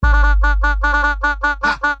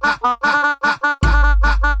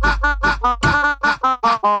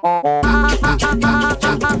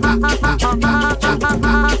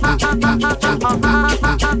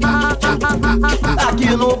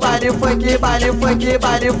baile funk,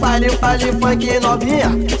 baile funk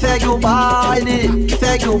novinha. Segue o baile,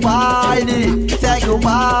 segue o baile, segue o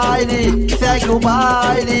baile, segue o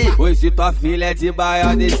baile. Oi, se tua filha é de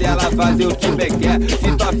Bahia, deixa ela fazer o que bem quer.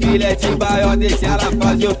 Se tua filha é de Bahia, deixa ela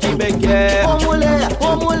fazer o que bem quer. Ô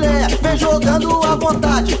mulher, vem jogando à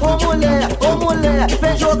vontade. Ô mulher,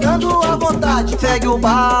 vem jogando à vontade. Segue o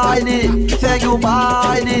baile, segue o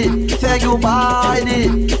baile, segue o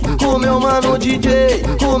baile. Com meu mano DJ,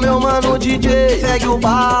 com meu mano DJ. Segue o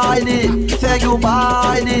baile, segue o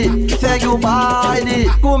baile, segue o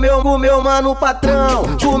baile. Com meu mano patrão,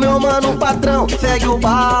 com meu mano patrão. Segue o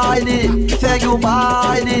baile, segue o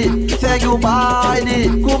baile, segue o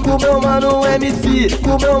baile. Com meu mano MC,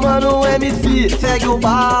 com meu mano MC. Segue o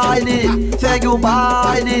baile, segue o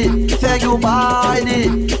baile, segue o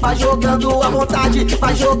baile. Vai jogando à vontade,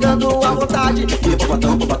 vai jogando à vontade. Que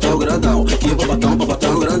popatão grandão, que popatão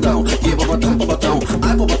grandão, que popatão,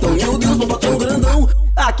 ai popatão, meu Deus, popatão grandão.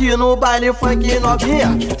 Aqui no baile funk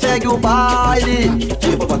novinha, segue o baile.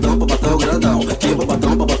 Que popatão grandão, que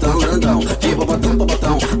popatão grandão, que popatão,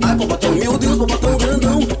 ai popatão, meu Deus, popatão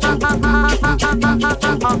grandão.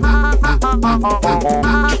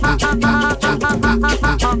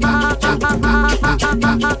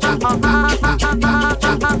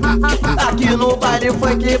 Aqui no baile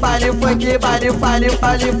funk, baile funk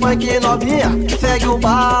novinha. Segue o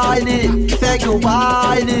baile, segue o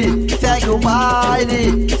baile, segue o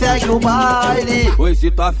baile, segue o baile. Oi,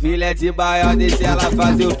 se tua filha é de Bahia, deixa ela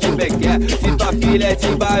fazer o que bem quer. Se tua filha é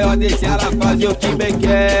de Bahia, deixa ela fazer o que bem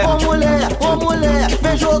quer. Ô mulher,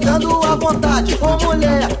 vem jogando à vontade. Ô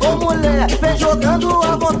mulher, vem jogando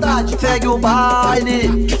à vontade. Segue o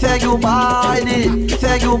baile, segue o baile,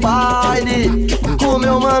 segue o baile. Com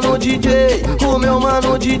meu mano DJ, com meu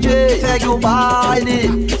mano DJ. Segue o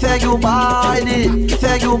baile, segue o baile,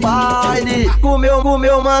 segue o baile. Com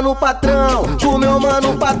meu mano patrão, com meu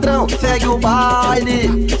mano patrão. Segue o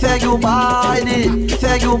baile, segue o baile,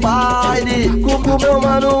 segue o baile. Com meu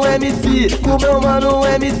mano MC, com meu mano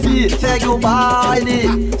MC. Segue o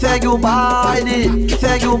baile, segue o baile,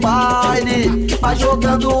 segue o baile. Vai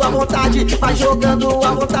jogando à vontade, vai jogando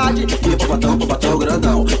à vontade. Que popatão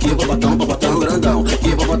grandão, que popatão grandão,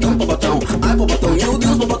 que popatão, ai popatão, meu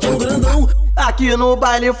Deus, popatão grandão. Aqui no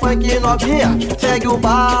baile funk novinha, segue o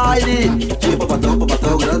baile. Que popatão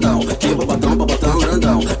grandão, que popatão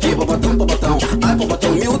grandão, que popatão, ai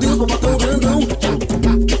popatão, meu Deus, popatão grandão.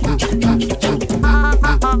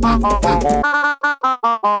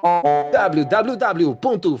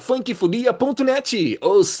 www.funkfolia.net,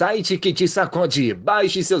 o site que te sacode.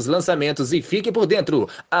 Baixe seus lançamentos e fique por dentro.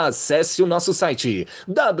 Acesse o nosso site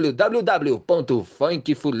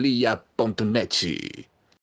www.funkfolia.net.